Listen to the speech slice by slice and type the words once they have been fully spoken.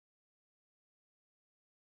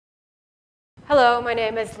Hello, my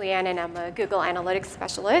name is Lianne, and I'm a Google Analytics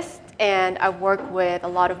specialist. And I've worked with a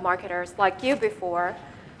lot of marketers like you before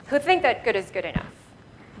who think that good is good enough.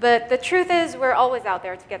 But the truth is, we're always out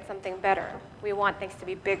there to get something better. We want things to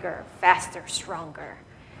be bigger, faster, stronger.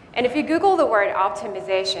 And if you Google the word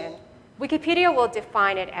optimization, Wikipedia will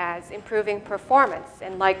define it as improving performance.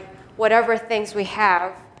 And like whatever things we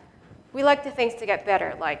have, we like the things to get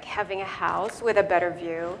better, like having a house with a better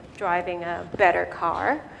view, driving a better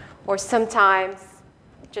car, or sometimes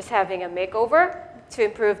just having a makeover to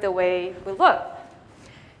improve the way we look.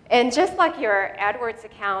 And just like your AdWords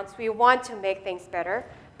accounts, we want to make things better.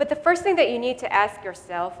 But the first thing that you need to ask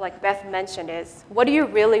yourself, like Beth mentioned, is what do you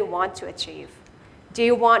really want to achieve? Do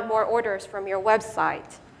you want more orders from your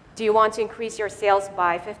website? Do you want to increase your sales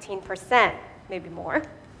by 15%, maybe more?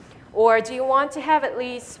 Or do you want to have at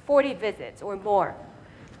least 40 visits or more?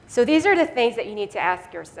 So these are the things that you need to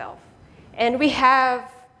ask yourself. And we have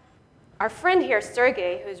our friend here,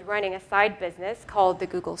 Sergey, who's running a side business called the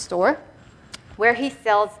Google Store, where he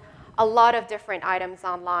sells a lot of different items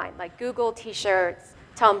online, like Google t-shirts,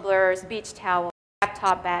 tumblers, beach towels,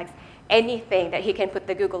 laptop bags, anything that he can put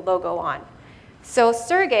the Google logo on. So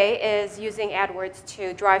Sergey is using AdWords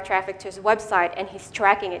to drive traffic to his website, and he's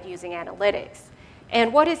tracking it using analytics.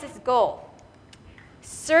 And what is his goal?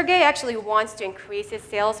 Sergey actually wants to increase his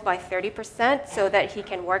sales by 30% so that he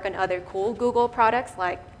can work on other cool Google products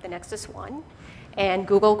like the Nexus One and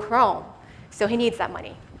Google Chrome. So he needs that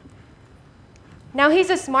money. Now he's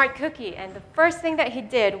a smart cookie, and the first thing that he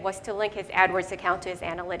did was to link his AdWords account to his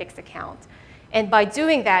analytics account. And by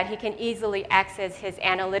doing that, he can easily access his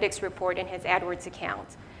analytics report in his AdWords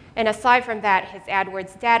account. And aside from that, his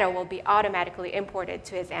AdWords data will be automatically imported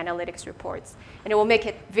to his analytics reports. And it will make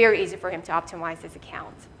it very easy for him to optimize his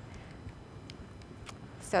account.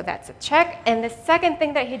 So that's a check. And the second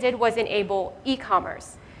thing that he did was enable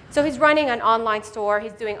e-commerce. So he's running an online store.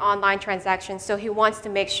 He's doing online transactions. So he wants to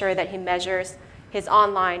make sure that he measures his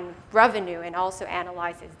online revenue and also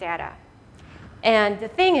analyzes data. And the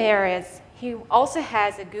thing here is he also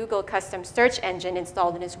has a Google custom search engine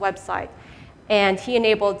installed in his website. And he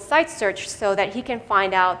enabled site search so that he can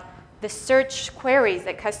find out the search queries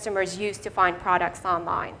that customers use to find products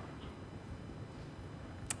online.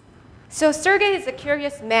 So Sergey is a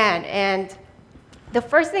curious man, and the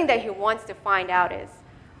first thing that he wants to find out is,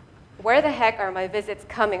 where the heck are my visits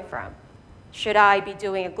coming from? Should I be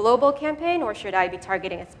doing a global campaign, or should I be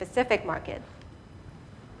targeting a specific market?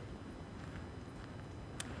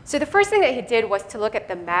 So the first thing that he did was to look at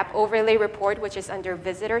the map overlay report, which is under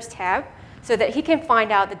Visitors tab, so that he can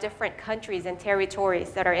find out the different countries and territories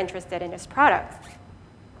that are interested in his products.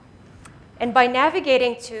 And by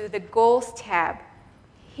navigating to the Goals tab,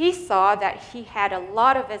 he saw that he had a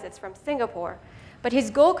lot of visits from Singapore, but his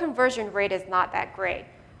goal conversion rate is not that great.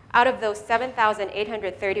 Out of those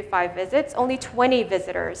 7,835 visits, only 20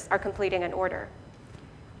 visitors are completing an order.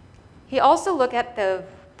 He also looked at the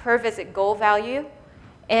per visit goal value,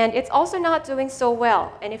 and it's also not doing so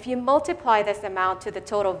well. And if you multiply this amount to the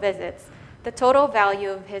total visits, the total value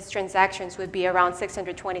of his transactions would be around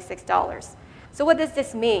 $626. So what does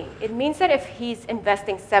this mean? It means that if he's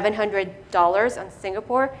investing $700 on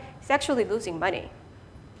Singapore, he's actually losing money.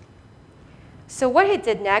 So what he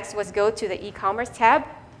did next was go to the e-commerce tab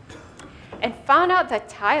and found out that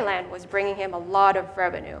Thailand was bringing him a lot of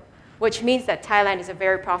revenue, which means that Thailand is a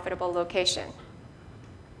very profitable location.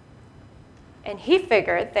 And he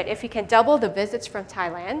figured that if he can double the visits from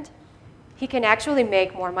Thailand, he can actually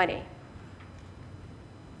make more money.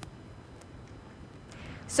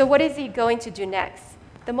 So what is he going to do next?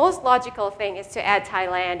 The most logical thing is to add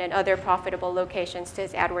Thailand and other profitable locations to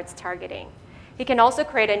his AdWords targeting. He can also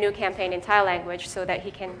create a new campaign in Thai language so that he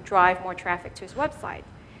can drive more traffic to his website.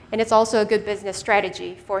 And it's also a good business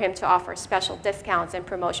strategy for him to offer special discounts and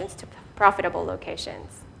promotions to profitable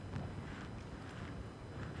locations.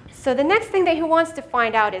 So the next thing that he wants to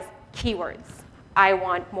find out is keywords. I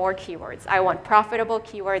want more keywords. I want profitable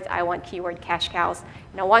keywords. I want keyword cash cows.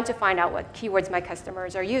 And I want to find out what keywords my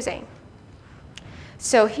customers are using.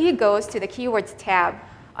 So he goes to the Keywords tab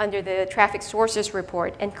under the Traffic Sources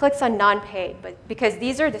report and clicks on non-paid, but because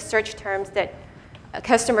these are the search terms that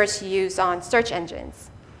customers use on search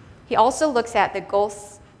engines. He also looks at the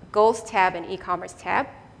Goals tab and E-commerce tab.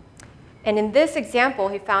 And in this example,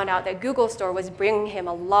 he found out that Google Store was bringing him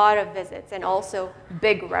a lot of visits and also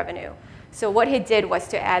big revenue. So what he did was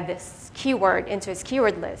to add this keyword into his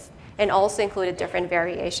keyword list and also included different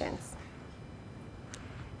variations.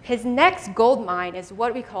 His next gold mine is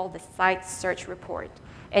what we call the site search report.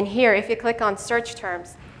 And here, if you click on search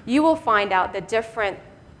terms, you will find out the different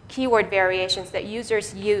keyword variations that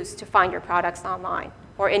users use to find your products online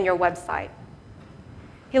or in your website.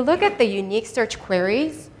 He looked at the unique search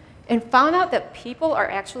queries and found out that people are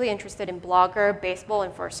actually interested in blogger, baseball,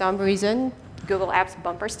 and for some reason, Google Apps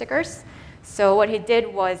bumper stickers. So what he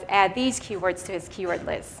did was add these keywords to his keyword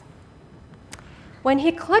list. When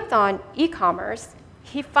he clicked on e-commerce,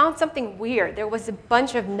 he found something weird. There was a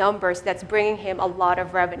bunch of numbers that's bringing him a lot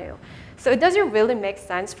of revenue. So it doesn't really make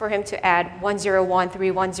sense for him to add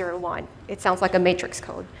 1013101. It sounds like a matrix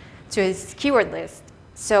code to his keyword list.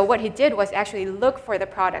 So what he did was actually look for the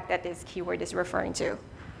product that this keyword is referring to.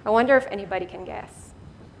 I wonder if anybody can guess.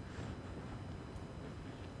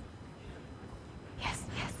 Yes,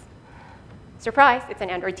 yes. Surprise, it's an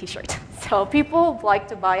Android t-shirt. So people like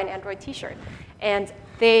to buy an Android t-shirt. And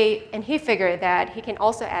he figured that he can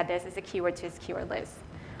also add this as a keyword to his keyword list.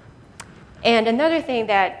 And another thing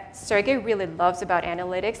that Sergey really loves about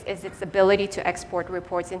analytics is its ability to export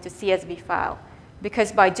reports into CSV file.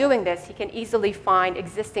 Because by doing this, he can easily find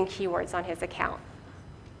existing keywords on his account.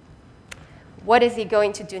 What is he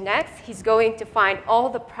going to do next? He's going to find all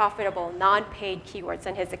the profitable non-paid keywords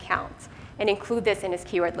on his account and include this in his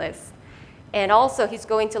keyword list. And also, he's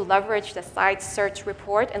going to leverage the site search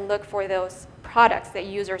report and look for those products that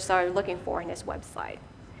users are looking for in his website.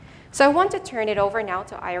 So I want to turn it over now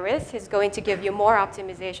to Iris, who's going to give you more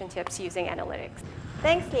optimization tips using analytics.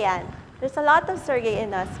 Thanks, Lianne. There's a lot of Sergey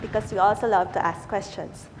in us because we also love to ask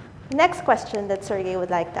questions. The next question that Sergey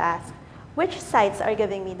would like to ask: which sites are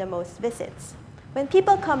giving me the most visits? When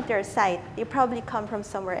people come to your site, they probably come from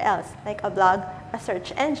somewhere else, like a blog, a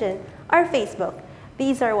search engine, or Facebook.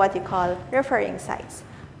 These are what you call referring sites.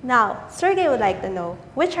 Now, Sergey would like to know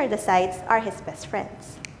which are the sites are his best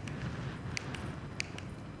friends.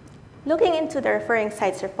 Looking into the referring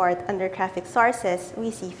sites report under traffic sources,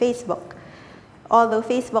 we see Facebook. Although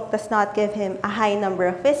Facebook does not give him a high number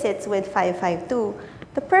of visits with 552,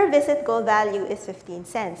 the per visit goal value is 15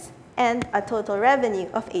 cents and a total revenue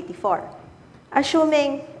of 84.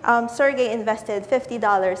 Assuming Sergey invested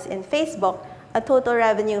 $50 in Facebook, a total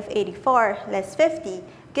revenue of 84 less 50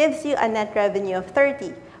 gives you a net revenue of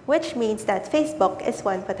 30, which means that Facebook is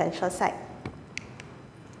one potential site.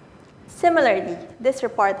 Similarly, this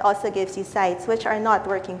report also gives you sites which are not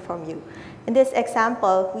working for you. In this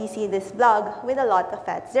example, we see this blog with a lot of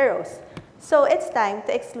fat zeros. So it's time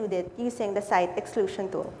to exclude it using the site exclusion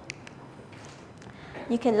tool.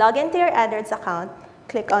 You can log into your AdWords account,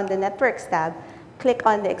 click on the Networks tab, click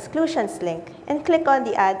on the Exclusions link, and click on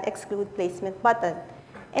the Add Exclude Placement button.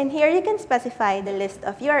 And here you can specify the list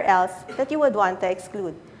of URLs that you would want to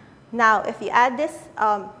exclude. Now, if you add this,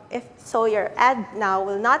 your ad now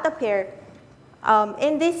will not appear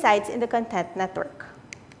in these sites in the content network.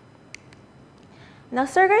 Now,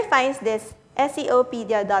 Sergey finds this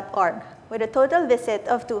SEOpedia.org with a total visit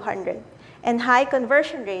of 200 and high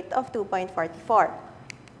conversion rate of 2.44.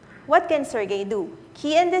 What can Sergey do?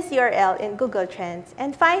 Key in this URL in Google Trends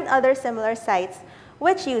and find other similar sites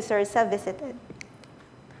which users have visited.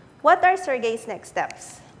 What are Sergey's next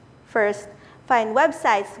steps? First, find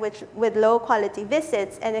websites with low quality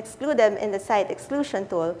visits and exclude them in the site exclusion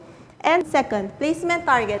tool. And second, placement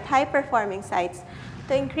target high-performing sites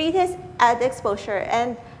to increase his ad exposure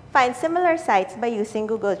and find similar sites by using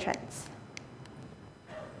Google Trends.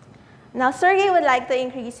 Now, Sergey would like to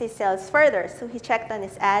increase his sales further, so he checked on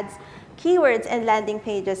his ads, keywords, and landing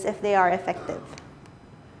pages if they are effective.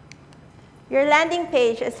 Your landing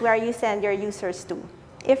page is where you send your users to.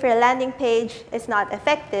 If your landing page is not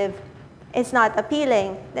effective, it's not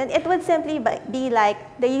appealing, then it would simply be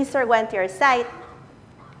like the user went to your site,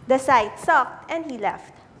 the site sucked, and he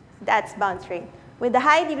left. That's bounce rate. With a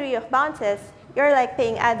high degree of bounces, you're like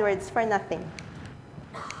paying AdWords for nothing.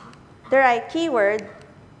 The right keyword,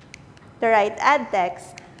 the right ad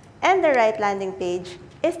text, and the right landing page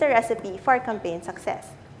is the recipe for campaign success.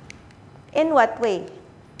 In what way?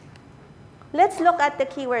 Let's look at the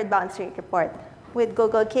keyword bounce rate report with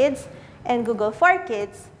Google Kids and Google for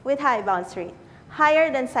Kids with high bounce rate,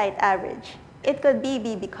 higher than site average. It could be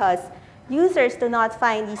because users do not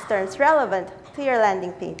find these terms relevant to your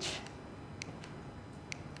landing page.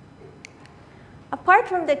 Apart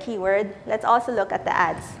from the keyword, let's also look at the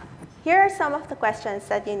ads. Here are some of the questions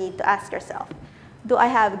that you need to ask yourself. Do I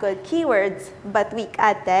have good keywords but weak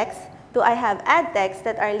ad text? Do I have ad texts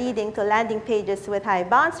that are leading to landing pages with high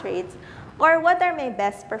bounce rates? Or what are my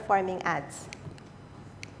best performing ads?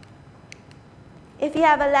 If you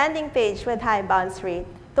have a landing page with high bounce rate,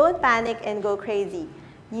 don't panic and go crazy.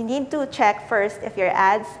 You need to check first if your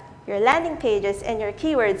ads, your landing pages, and your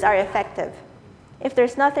keywords are effective. If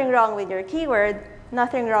there's nothing wrong with your keyword,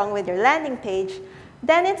 nothing wrong with your landing page,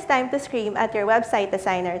 then it's time to scream at your website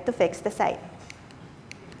designer to fix the site.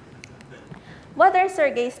 What are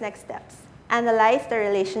Sergey's next steps? analyze the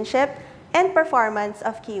relationship and performance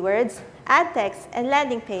of keywords, ad text, and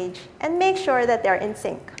landing page, and make sure that they're in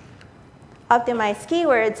sync. Optimize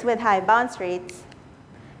keywords with high bounce rates.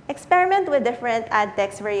 Experiment with different ad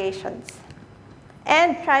text variations.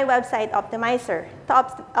 And try Website Optimizer to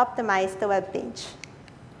optimize the web page.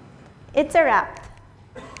 It's a wrap.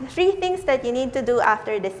 The 3 things that you need to do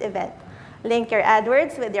after this event: link your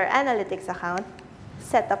AdWords with your analytics account,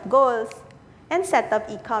 set up goals, and set up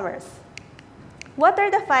e-commerce. What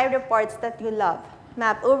are the 5 reports that you love?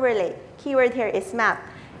 Map overlay. Keyword here is map.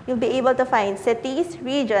 You'll be able to find cities,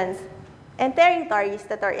 regions, and territories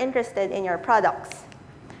that are interested in your products.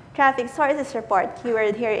 Traffic sources report.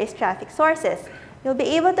 Keyword here is traffic sources. You'll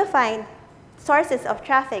be able to find sources of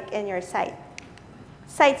traffic in your site.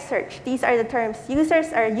 Site search. These are the terms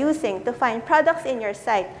users are using to find products in your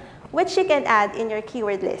site, which you can add in your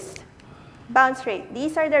keyword list. Bounce rate.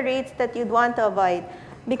 These are the rates that you'd want to avoid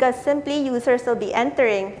because simply users will be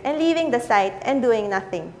entering and leaving the site and doing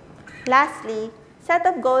nothing. Lastly, set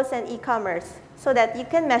up goals and e-commerce so that you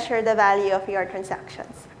can measure the value of your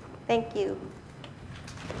transactions. Thank you.